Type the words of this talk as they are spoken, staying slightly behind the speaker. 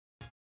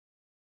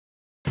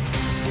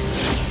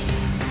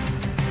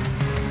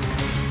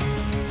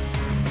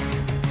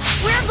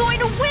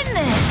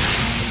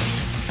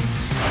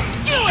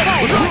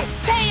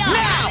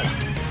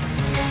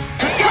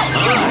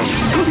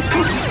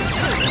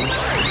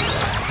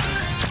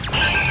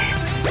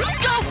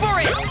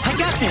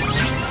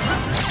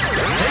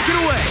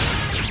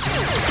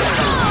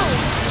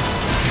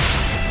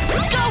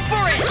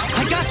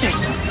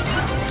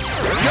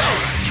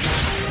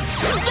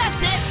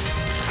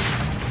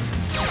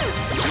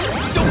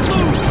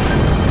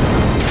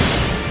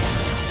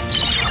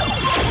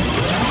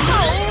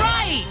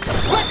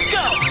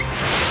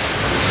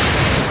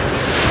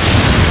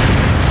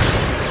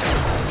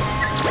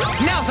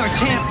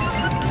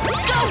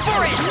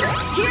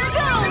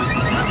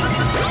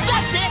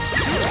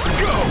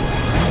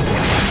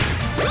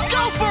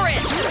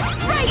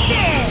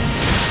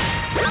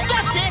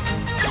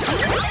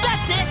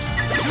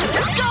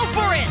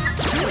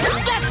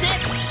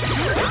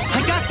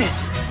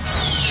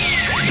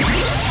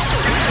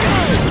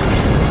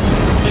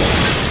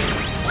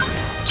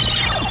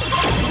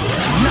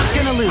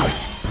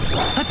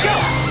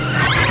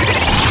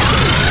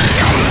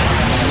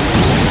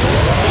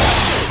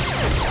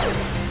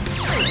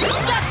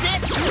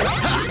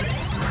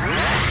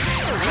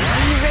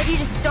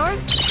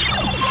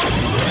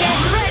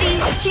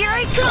Here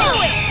I go! Do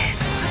it!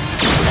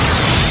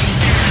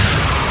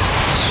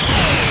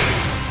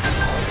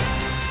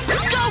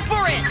 Go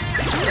for it!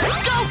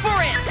 Go for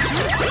it!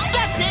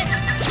 That's it!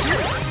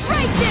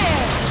 Right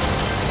there!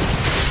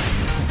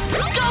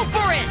 Go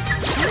for it!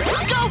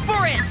 Go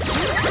for it!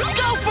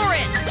 Go for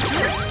it!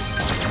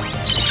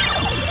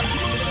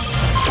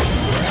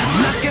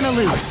 I'm not gonna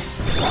lose.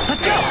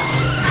 Let's go!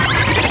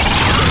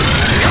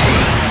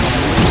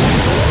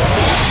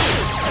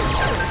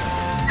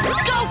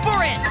 Go for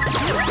it!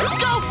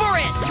 Go for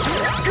it!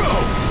 Go!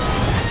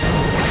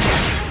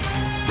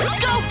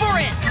 Go for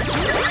it!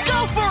 Go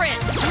for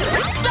it!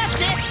 That's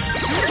it!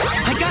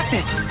 I got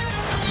this!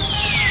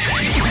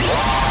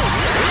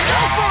 Go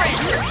for it!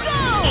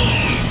 Go!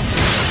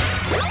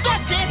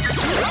 That's it!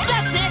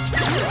 That's it!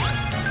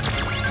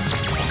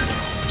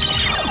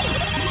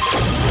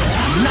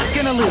 I'm not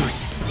gonna lose.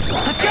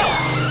 Let's go!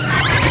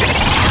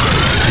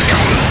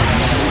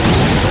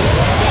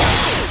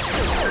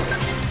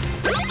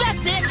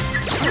 That's it!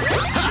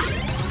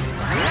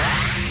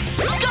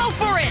 Go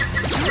for it!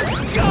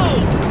 Go!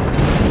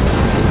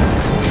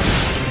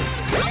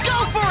 Go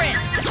for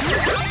it!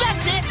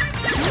 That's it!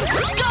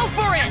 Go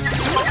for it!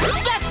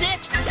 That's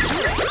it!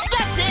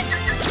 That's it!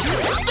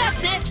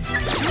 That's it!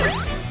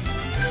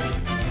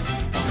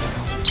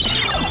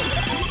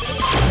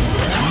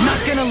 I'm not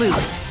gonna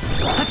lose.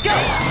 Let's go!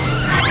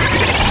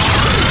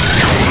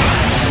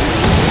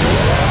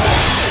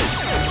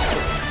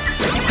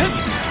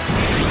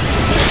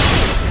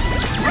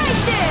 Right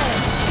there!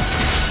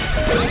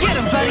 Get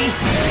him, buddy!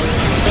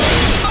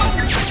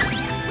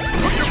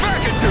 Put your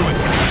back into it!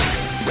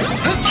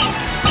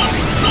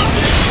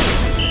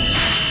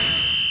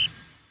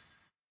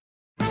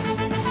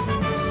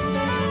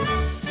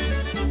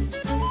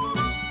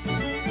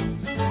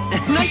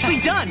 Nicely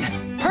done!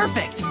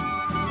 Perfect!